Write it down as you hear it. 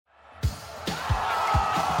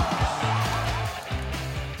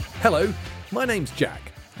Hello, my name's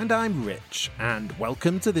Jack, And I'm Rich, and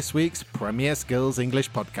welcome to this week's Premier Skills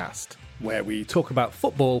English podcast, where we talk about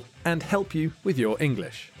football and help you with your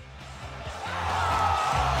English.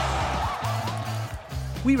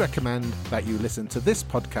 We recommend that you listen to this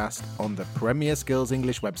podcast on the Premier Skills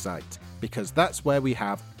English website, because that's where we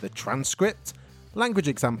have the transcript, language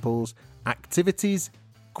examples, activities,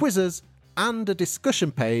 quizzes, and a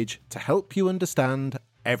discussion page to help you understand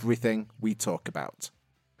everything we talk about.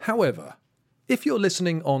 However, if you're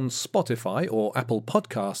listening on Spotify or Apple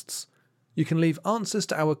Podcasts, you can leave answers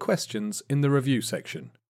to our questions in the review section.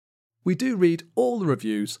 We do read all the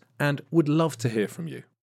reviews and would love to hear from you.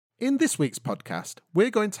 In this week's podcast, we're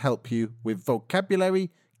going to help you with vocabulary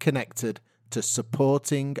connected to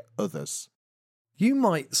supporting others. You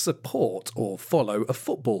might support or follow a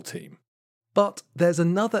football team, but there's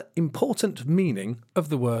another important meaning of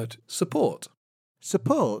the word support.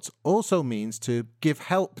 Support also means to give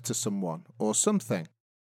help to someone or something.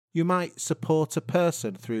 You might support a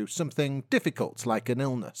person through something difficult like an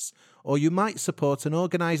illness, or you might support an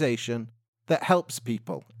organisation that helps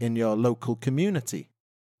people in your local community.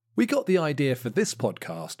 We got the idea for this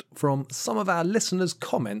podcast from some of our listeners'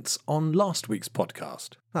 comments on last week's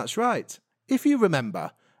podcast. That's right. If you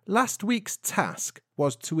remember, last week's task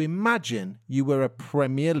was to imagine you were a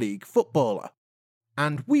Premier League footballer,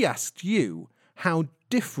 and we asked you how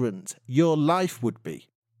different your life would be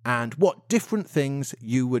and what different things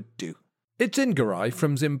you would do. Itzingarai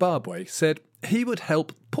from Zimbabwe said he would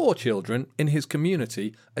help poor children in his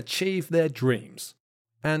community achieve their dreams.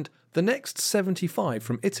 And the next 75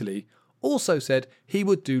 from Italy also said he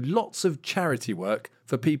would do lots of charity work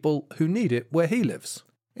for people who need it where he lives.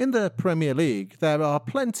 In the Premier League, there are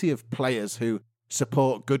plenty of players who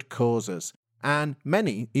support good causes, and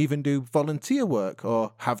many even do volunteer work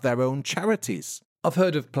or have their own charities. I've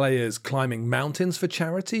heard of players climbing mountains for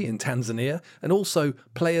charity in Tanzania, and also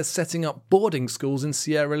players setting up boarding schools in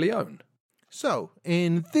Sierra Leone. So,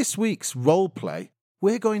 in this week's role play,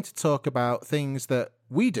 we're going to talk about things that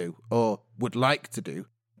we do or would like to do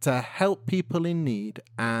to help people in need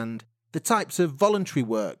and the types of voluntary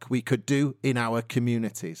work we could do in our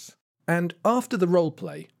communities. And after the role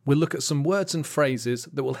play, we'll look at some words and phrases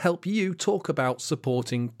that will help you talk about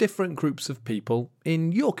supporting different groups of people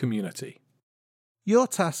in your community. Your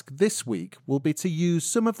task this week will be to use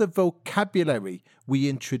some of the vocabulary we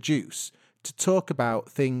introduce to talk about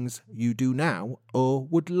things you do now or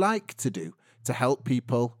would like to do to help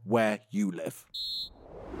people where you live.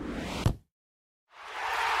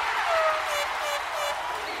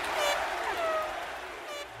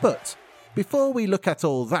 But before we look at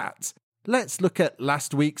all that, let's look at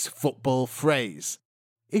last week's football phrase.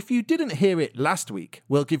 If you didn't hear it last week,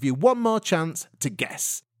 we'll give you one more chance to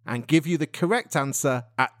guess and give you the correct answer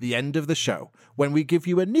at the end of the show when we give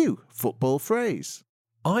you a new football phrase.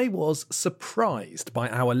 I was surprised by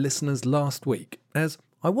our listeners last week, as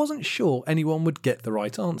I wasn't sure anyone would get the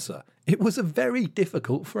right answer. It was a very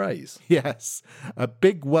difficult phrase. Yes, a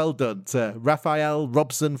big well done to Rafael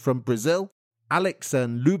Robson from Brazil, Alex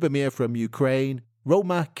and Lubomir from Ukraine,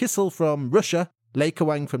 Roma Kissel from Russia, Leica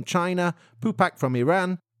Wang from China, Pupak from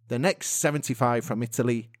Iran, the next 75 from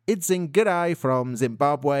Italy, Itzingarai from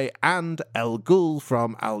Zimbabwe, and El Ghul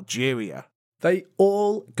from Algeria. They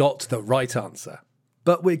all got the right answer.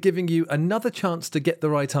 But we're giving you another chance to get the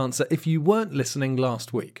right answer if you weren't listening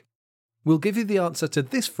last week. We'll give you the answer to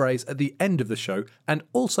this phrase at the end of the show and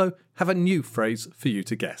also have a new phrase for you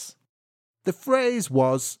to guess. The phrase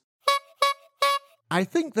was... I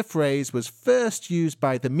think the phrase was first used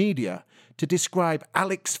by the media to describe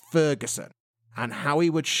Alex Ferguson and how he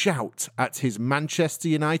would shout at his Manchester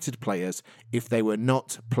United players if they were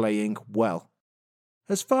not playing well.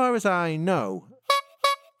 As far as I know,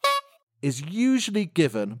 is usually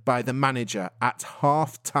given by the manager at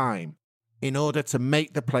half-time in order to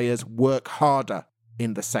make the players work harder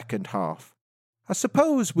in the second half. I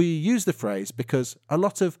suppose we use the phrase because a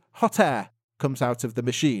lot of hot air comes out of the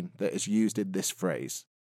machine that is used in this phrase.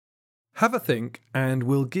 Have a think and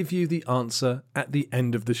we'll give you the answer at the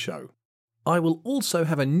end of the show. I will also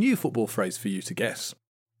have a new football phrase for you to guess.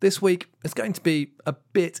 This week it's going to be a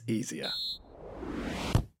bit easier.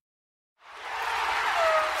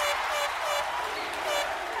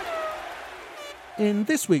 In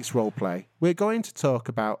this week's roleplay, we're going to talk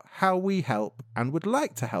about how we help and would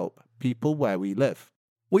like to help people where we live.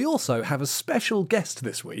 We also have a special guest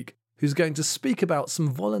this week who's going to speak about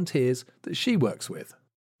some volunteers that she works with.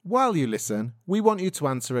 While you listen, we want you to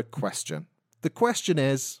answer a question. The question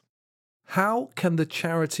is, how can the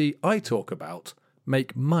charity I talk about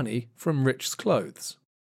make money from Rich's clothes?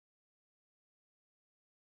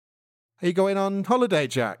 Are you going on holiday,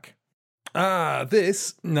 Jack?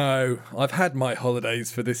 No, I've had my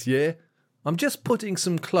holidays for this year. I'm just putting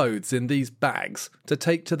some clothes in these bags to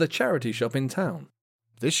take to the charity shop in town.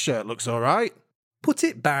 This shirt looks all right. Put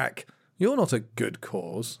it back. You're not a good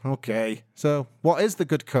cause. Okay, so what is the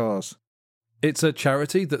good cause? It's a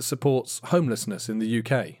charity that supports homelessness in the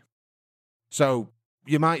UK. So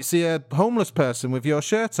you might see a homeless person with your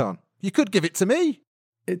shirt on. You could give it to me.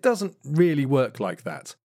 It doesn't really work like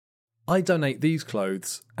that. I donate these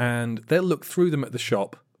clothes and they'll look through them at the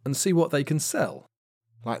shop and see what they can sell.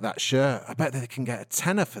 Like that shirt. I bet they can get a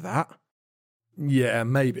tenner for that. Yeah,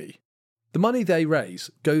 maybe. The money they raise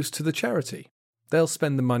goes to the charity. They'll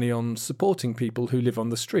spend the money on supporting people who live on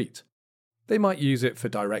the street. They might use it for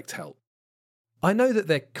direct help. I know that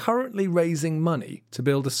they're currently raising money to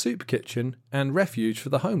build a soup kitchen and refuge for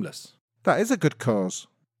the homeless. That is a good cause.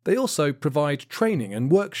 They also provide training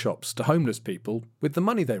and workshops to homeless people with the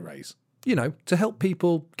money they raise, to help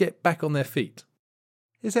people get back on their feet.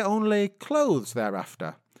 Is it only clothes they're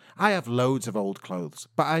after? I have loads of old clothes,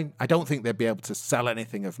 but I don't think they'd be able to sell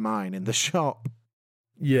anything of mine in the shop.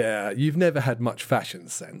 Yeah, you've never had much fashion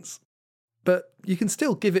sense. But you can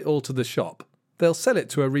still give it all to the shop. They'll sell it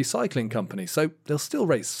to a recycling company, so they'll still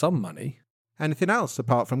raise some money. Anything else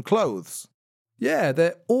apart from clothes? Yeah,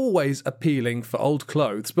 they're always appealing for old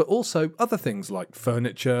clothes, but also other things like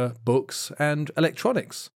furniture, books, and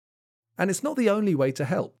electronics. And it's not the only way to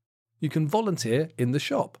help. You can volunteer in the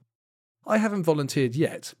shop. I haven't volunteered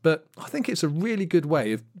yet, but I think it's a really good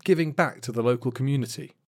way of giving back to the local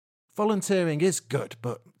community. Volunteering is good,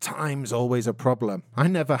 but time's always a problem. I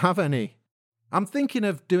never have any. I'm thinking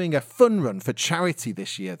of doing a fun run for charity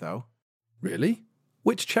this year, though. Really?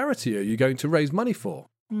 Which charity are you going to raise money for?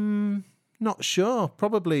 Not sure.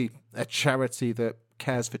 Probably a charity that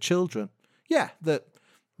cares for children. Yeah, that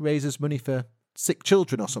raises money for sick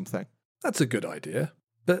children or something. That's a good idea.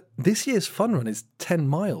 But this year's fun run is 10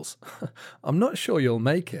 miles. I'm not sure you'll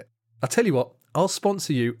make it. I'll tell you what, I'll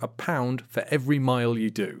sponsor you £1 for every mile you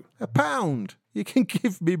do. £1? You can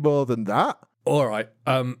give me more than that. All right,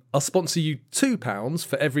 I'll sponsor you £2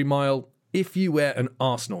 for every mile if you wear an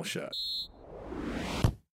Arsenal shirt.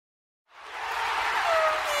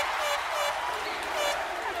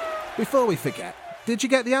 Before we forget, did you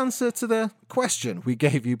get the answer to the question we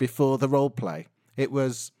gave you before the role play? It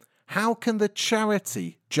was, how can the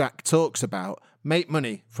charity Jack talks about make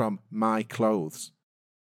money from my clothes?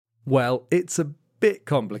 Well, it's a bit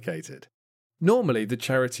complicated. Normally, the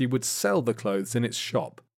charity would sell the clothes in its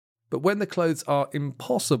shop, but when the clothes are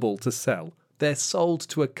impossible to sell, they're sold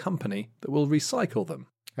to a company that will recycle them.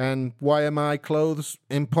 And why are my clothes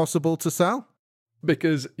impossible to sell?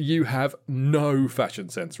 Because you have no fashion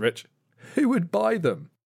sense, Rich. Who would buy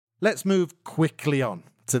them? Let's move quickly on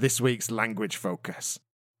to this week's language focus.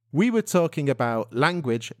 We were talking about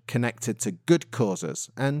language connected to good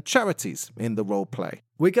causes and charities in the role play.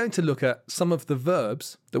 We're going to look at some of the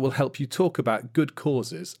verbs that will help you talk about good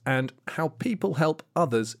causes and how people help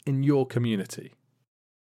others in your community.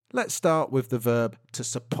 Let's start with the verb to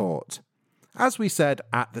support. As we said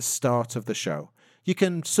at the start of the show, you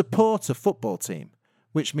can support a football team,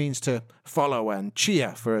 which means to follow and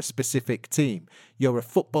cheer for a specific team. You're a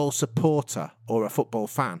football supporter or a football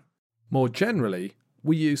fan. More generally,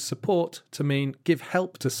 we use support to mean give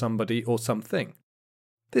help to somebody or something.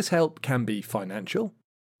 This help can be financial,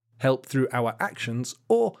 help through our actions,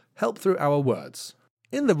 or help through our words.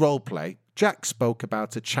 In the role play, Jack spoke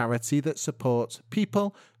about a charity that supports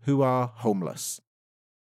people who are homeless.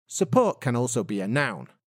 Support can also be a noun.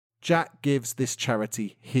 Jack gives this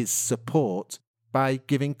charity his support by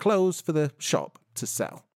giving clothes for the shop to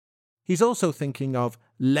sell. He's also thinking of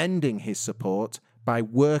lending his support by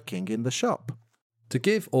working in the shop. To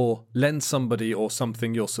give or lend somebody or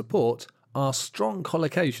something your support are strong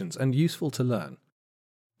collocations and useful to learn.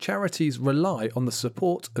 Charities rely on the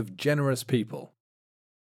support of generous people.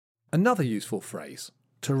 Another useful phrase,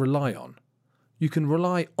 to rely on. You can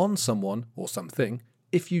rely on someone or something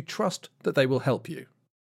if you trust that they will help you.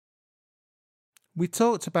 We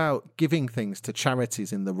talked about giving things to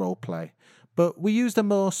charities in the role play, but we used a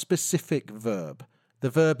more specific verb. The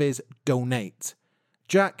verb is donate.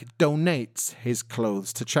 Jack donates his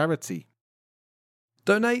clothes to charity.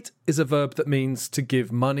 Donate is a verb that means to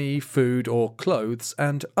give money, food, or clothes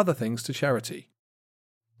and other things to charity.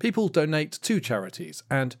 People donate to charities,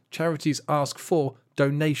 and charities ask for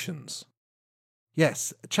donations.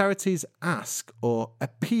 Yes, charities ask or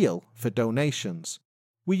appeal for donations.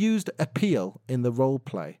 We used appeal in the role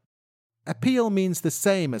play. Appeal means the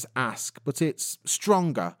same as ask, but it's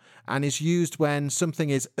stronger and is used when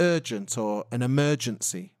something is urgent or an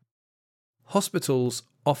emergency. Hospitals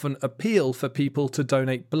often appeal for people to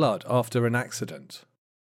donate blood after an accident.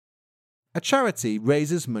 A charity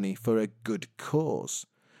raises money for a good cause.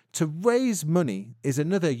 To raise money is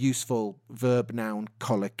another useful verb-noun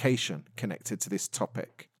collocation connected to this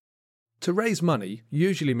topic. To raise money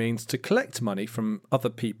usually means to collect money from other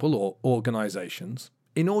people or organisations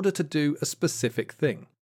in order to do a specific thing.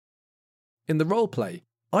 In the roleplay,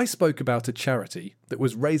 I spoke about a charity that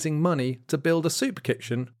was raising money to build a soup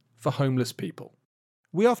kitchen for homeless people.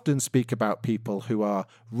 We often speak about people who are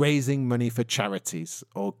raising money for charities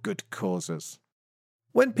or good causes.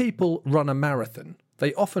 When people run a marathon,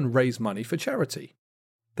 they often raise money for charity.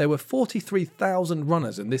 There were 43,000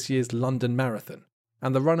 runners in this year's London Marathon,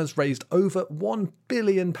 and the runners raised over £1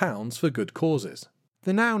 billion for good causes.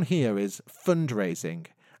 The noun here is fundraising,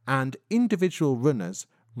 and individual runners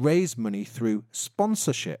raise money through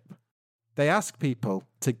sponsorship. They ask people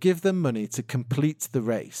to give them money to complete the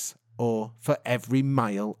race, or for every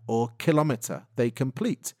mile or kilometre they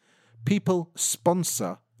complete. People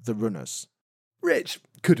sponsor the runners. Rich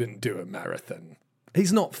couldn't do a marathon.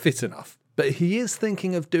 He's not fit enough, but he is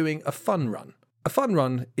thinking of doing a fun run. A fun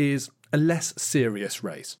run is a less serious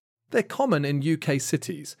race. They're common in UK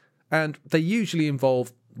cities, and they usually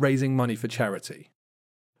involve raising money for charity.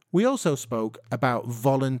 We also spoke about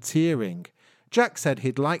volunteering. Jack said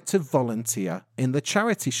he'd like to volunteer in the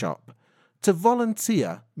charity shop. To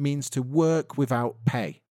volunteer means to work without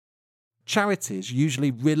pay. Charities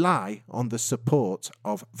usually rely on the support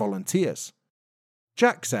of volunteers.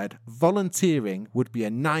 Jack said volunteering would be a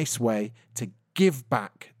nice way to give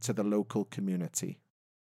back to the local community.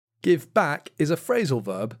 Give back is a phrasal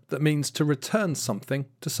verb that means to return something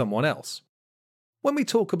to someone else. When we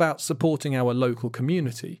talk about supporting our local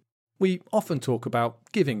community, we often talk about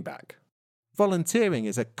giving back. Volunteering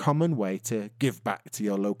is a common way to give back to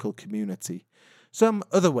your local community. Some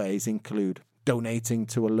other ways include donating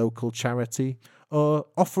to a local charity or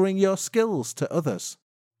offering your skills to others.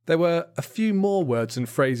 There were a few more words and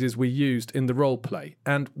phrases we used in the roleplay,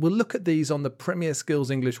 and we'll look at these on the Premier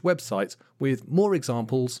Skills English website with more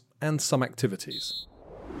examples and some activities.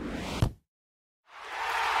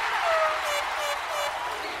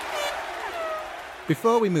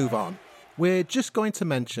 Before we move on, we're just going to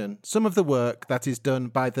mention some of the work that is done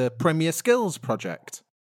by the Premier Skills project.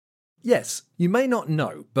 Yes, you may not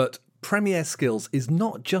know, but Premier Skills is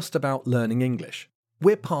not just about learning English.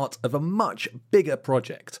 We're part of a much bigger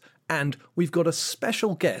project, and we've got a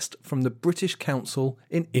special guest from the British Council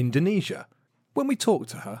in Indonesia. When we talk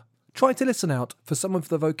to her, try to listen out for some of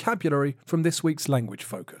the vocabulary from this week's language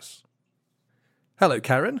focus. Hello,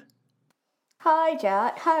 Karen. Hi,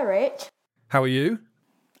 Jack. Hi, Rich. How are you?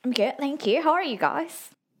 I'm good, thank you. How are you guys?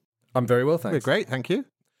 I'm very well, thanks. We're great, thank you.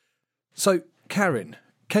 So, Karen,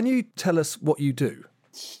 can you tell us what you do?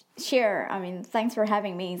 Sure. Thanks for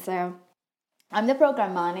having me. So, I'm the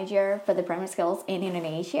program manager for the Premier Skills in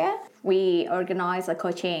Indonesia. We organize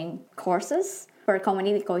coaching courses for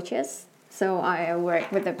community coaches. So, I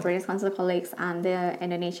work with the British Council colleagues and the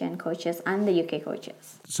Indonesian coaches and the UK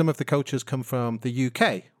coaches. Some of the coaches come from the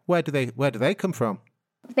UK. Where do they come from?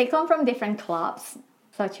 They come from different clubs,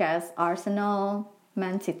 such as Arsenal,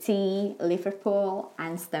 Man City, Liverpool,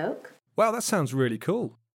 and Stoke. Wow, that sounds really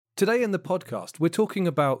cool. Today in the podcast, we're talking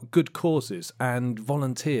about good causes and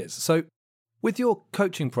volunteers. So, with your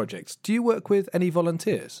coaching projects, do you work with any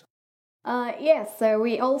volunteers? Yes, so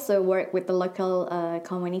we also work with the local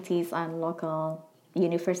communities and local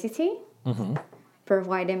university.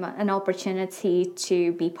 Provide them an opportunity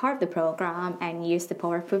to be part of the program and use the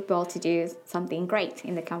power of football to do something great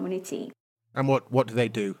in the community. And what do they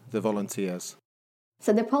do, the volunteers?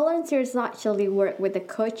 So the volunteers actually work with the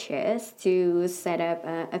coaches to set up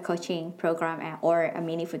a coaching program or a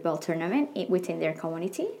mini football tournament within their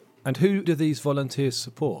community. And who do these volunteers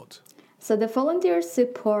support? So the volunteers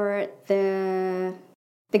support the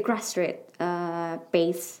grassroots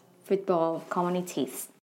based football communities.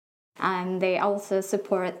 And they also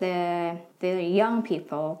support the young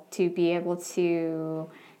people to be able to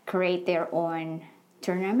create their own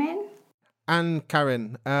tournament. And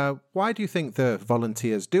Karen, why do you think the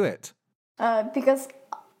volunteers do it? Because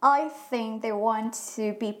I think they want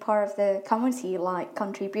to be part of the community, like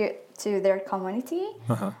contribute to their community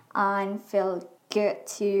and feel good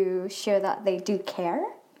to show that they do care.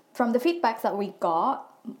 From the feedbacks that we got,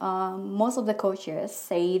 most of the coaches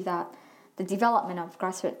say that the development of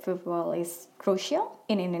grassroots football is crucial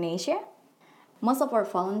in Indonesia. Most of our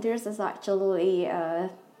volunteers is actually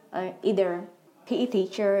either PE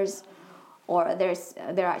teachers or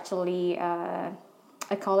they're actually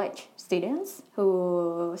college students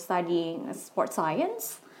who studying sports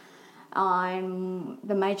science. And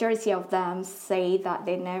the majority of them say that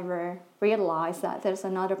they never realize that there's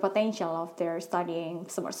another potential of their studying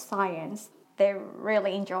sports science. They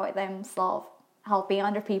really enjoy themselves helping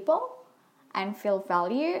other people and feel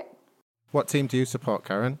valued. What team do you support,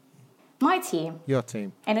 Karen? My team. Your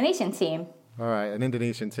team. Indonesian team. All right, an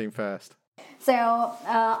Indonesian team first. So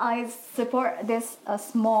I support this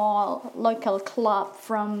small local club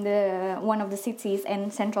from one of the cities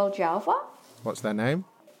in Central Java. What's their name?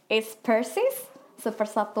 It's Persis,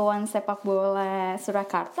 Persatuan Sepak Bola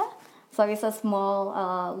Surakarta. So it's a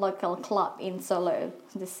small local club in Solo,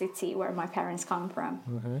 the city where my parents come from.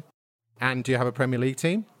 Mm-hmm. And do you have a Premier League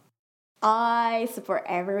team? I support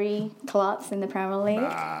every club in the Premier League.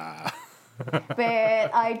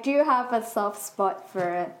 But I do have a soft spot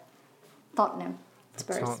for Tottenham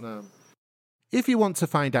Spurs. Tottenham. If you want to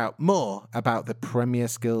find out more about the Premier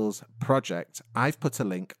Skills project, I've put a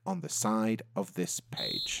link on the side of this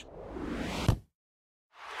page.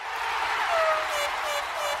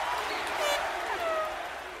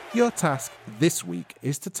 Your task this week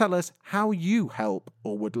is to tell us how you help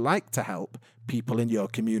or would like to help people in your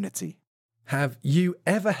community. Have you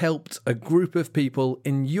ever helped a group of people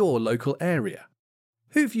in your local area?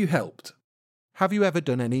 Who've you helped? Have you ever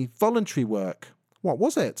done any voluntary work? What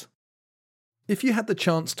was it? If you had the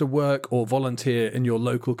chance to work or volunteer in your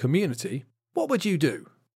local community, what would you do?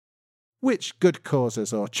 Which good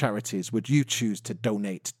causes or charities would you choose to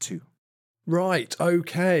donate to? Right,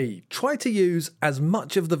 okay. Try to use as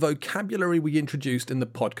much of the vocabulary we introduced in the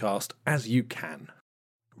podcast as you can.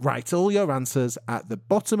 Write all your answers at the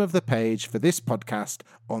bottom of the page for this podcast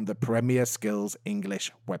on the Premier Skills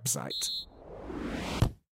English website.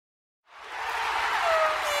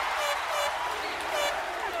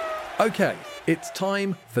 Okay, it's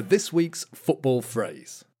time for this week's football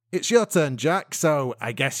phrase. It's your turn, Jack, so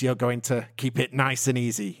I guess you're going to keep it nice and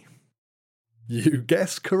easy. You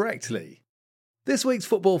guessed correctly. This week's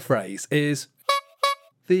football phrase is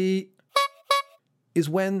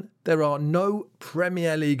when there are no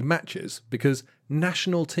Premier League matches because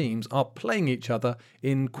national teams are playing each other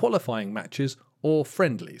in qualifying matches or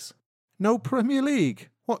friendlies. No Premier League?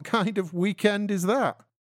 What kind of weekend is that?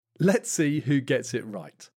 Let's see who gets it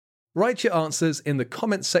right. Write your answers in the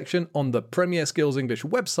comments section on the Premier Skills English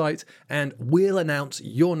website and we'll announce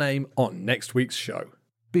your name on next week's show.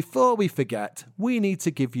 Before we forget, we need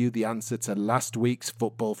to give you the answer to last week's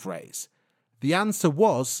football phrase. The answer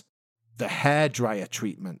was the hairdryer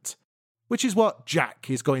treatment, which is what Jack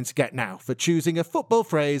is going to get now for choosing a football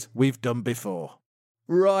phrase we've done before.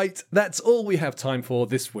 Right, that's all we have time for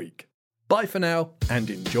this week. Bye for now and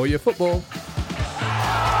enjoy your football.